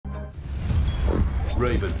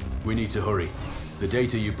Raven, we need to hurry. The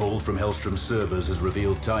data you pulled from Hellstrom's servers has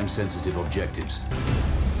revealed time-sensitive objectives.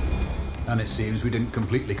 And it seems we didn't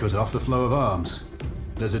completely cut off the flow of arms.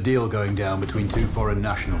 There's a deal going down between two foreign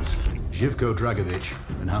nationals, Zivko Dragovic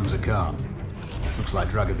and Hamza. Looks like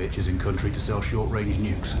Dragovic is in country to sell short-range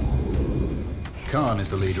nukes. Khan is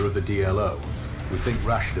the leader of the DLO. We think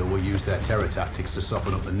Rashida will use their terror tactics to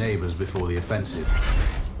soften up the neighbors before the offensive.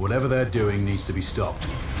 Whatever they're doing needs to be stopped.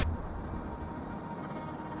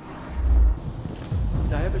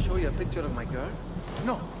 Did I ever show you a picture of my girl?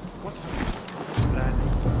 No. What's her name?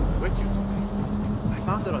 Bradley. Where'd you find her? I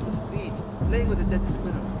found her on the street, playing with a dead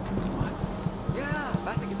squirrel. What? Yeah,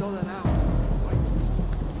 batting it all around. Wait.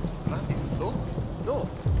 Bradley Flo? No,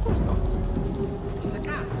 of course not. She's a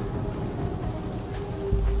cat.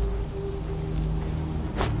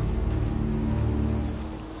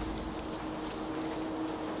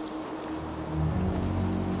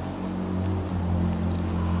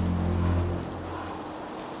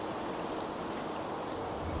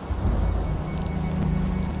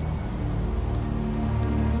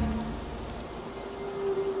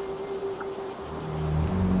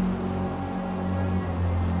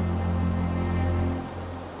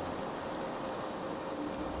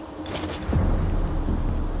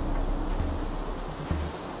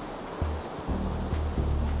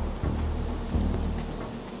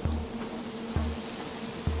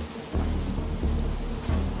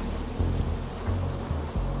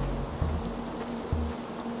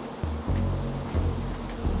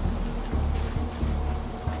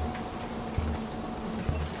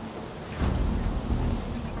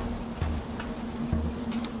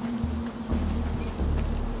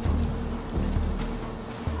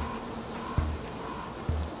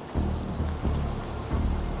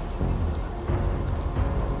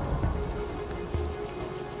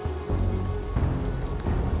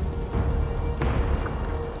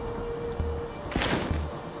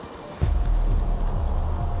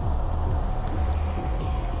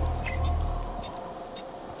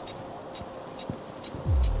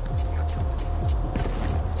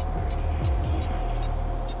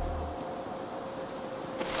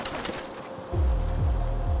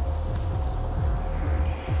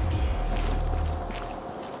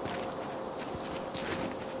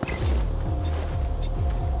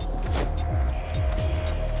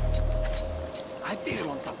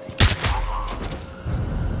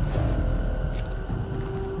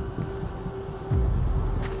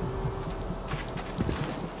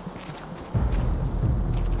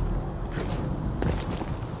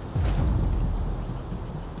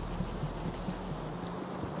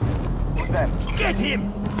 Get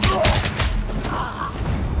him!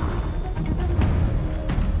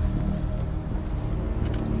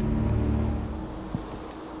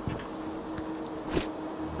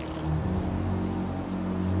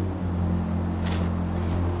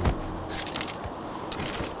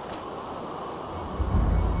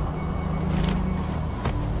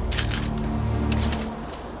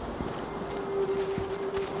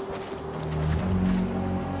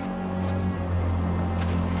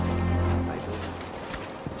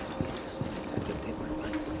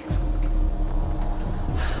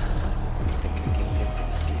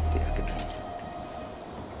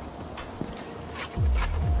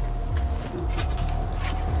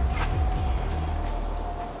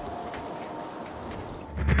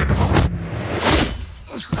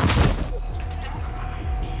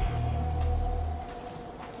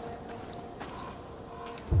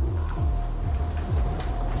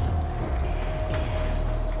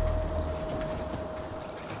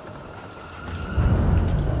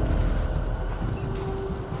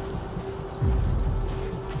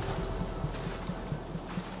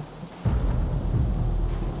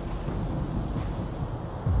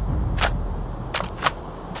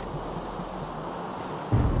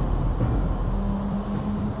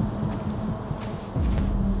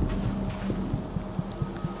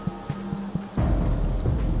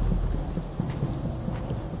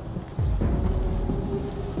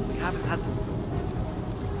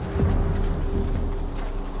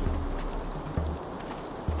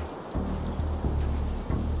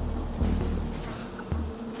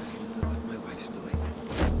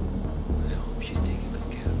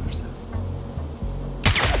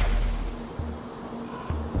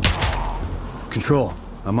 Control,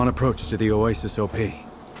 I'm on approach to the Oasis OP.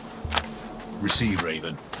 Receive,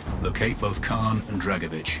 Raven. Locate both Khan and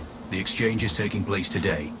Dragovic. The exchange is taking place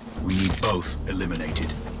today. We need both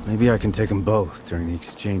eliminated. Maybe I can take them both during the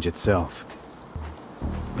exchange itself.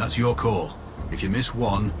 That's your call. If you miss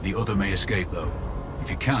one, the other may escape though. If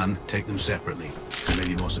you can, take them separately. and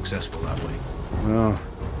maybe more successful that way. Well,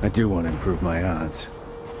 I do want to improve my odds.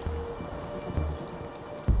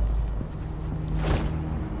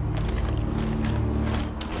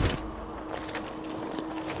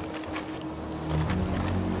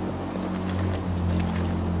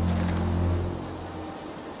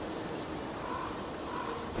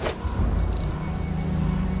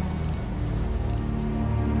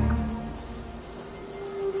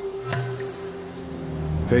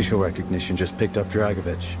 Facial recognition just picked up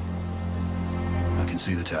Dragovic. I can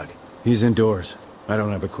see the tag. He's indoors. I don't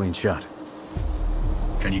have a clean shot.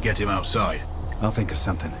 Can you get him outside? I'll think of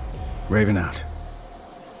something. Raven out.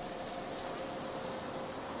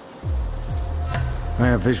 I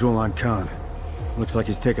have visual on Khan. Looks like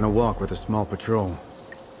he's taking a walk with a small patrol.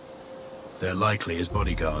 They're likely his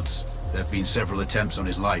bodyguards. There have been several attempts on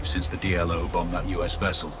his life since the DLO bombed that US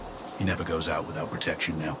vessel. He never goes out without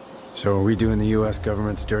protection now. So are we doing the US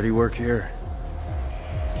government's dirty work here?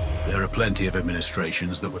 There are plenty of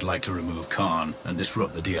administrations that would like to remove Khan and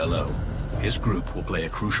disrupt the DLO. His group will play a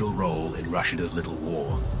crucial role in Rashida's little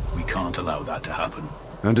war. We can't allow that to happen.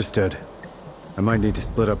 Understood. I might need to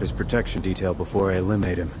split up his protection detail before I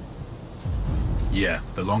eliminate him. Yeah,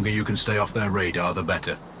 the longer you can stay off their radar, the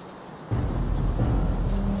better.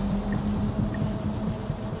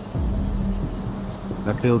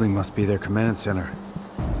 That building must be their command center.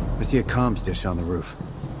 I see a comms dish on the roof.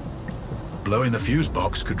 Blowing the fuse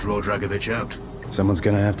box could draw Dragovic out. Someone's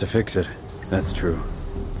gonna have to fix it. That's true.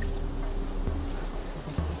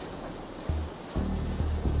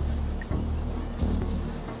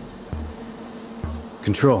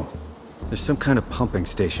 Control. There's some kind of pumping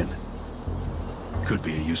station. Could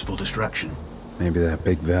be a useful distraction. Maybe that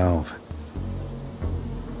big valve.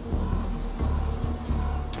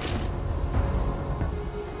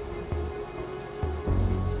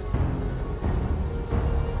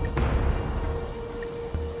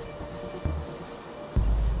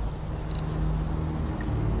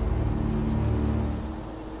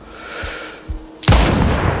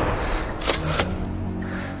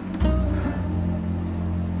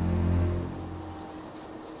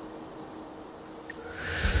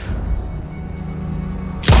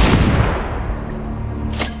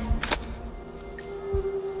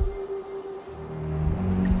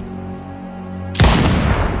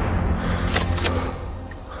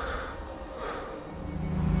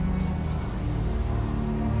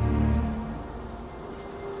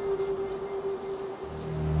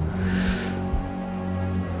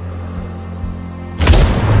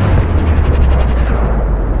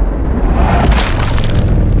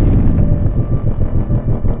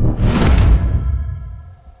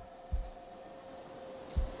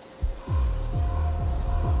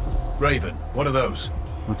 Raven, what are those?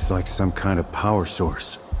 Looks like some kind of power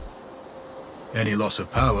source. Any loss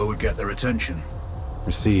of power would get their attention.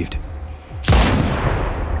 Received.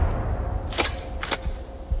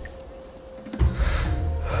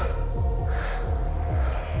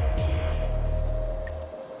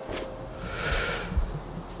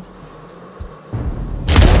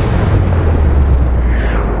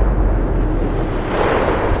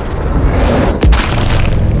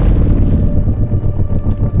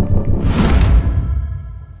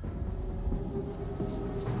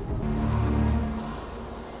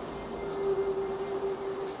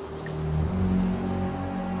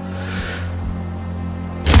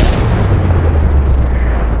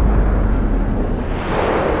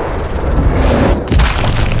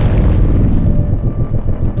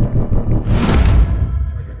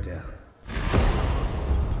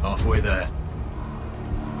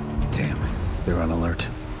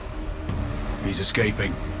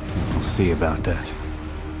 Escaping. We'll see about that.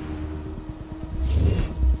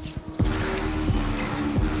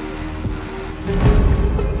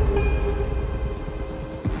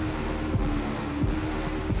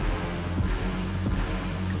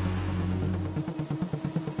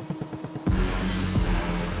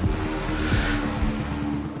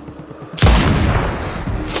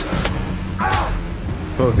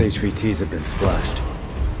 Both HVTs have been splashed.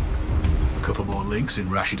 A couple more links in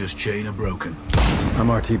Rashida's chain are broken. I'm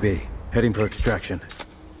RTB, heading for extraction.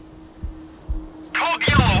 Cog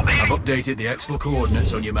yellow, I've updated the exfil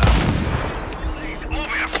coordinates on your map.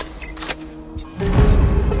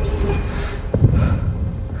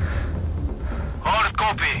 Hard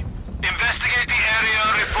copy. Investigate the area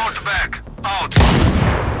and report back. Out.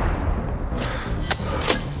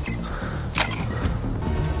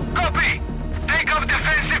 Copy. Take up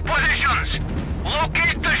defensive positions.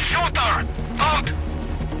 Locate the shooter. Out.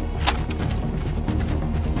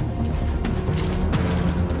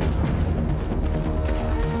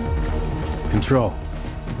 Control.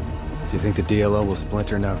 Do you think the DLO will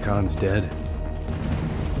splinter now Khan's dead?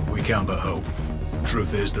 We can but hope.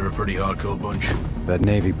 Truth is, they're a pretty hardcore bunch. That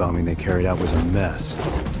Navy bombing they carried out was a mess.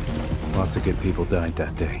 Lots of good people died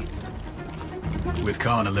that day. With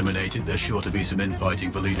Khan eliminated, there's sure to be some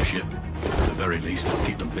infighting for leadership. At the very least, it'll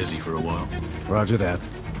keep them busy for a while. Roger that.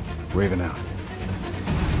 Raven out.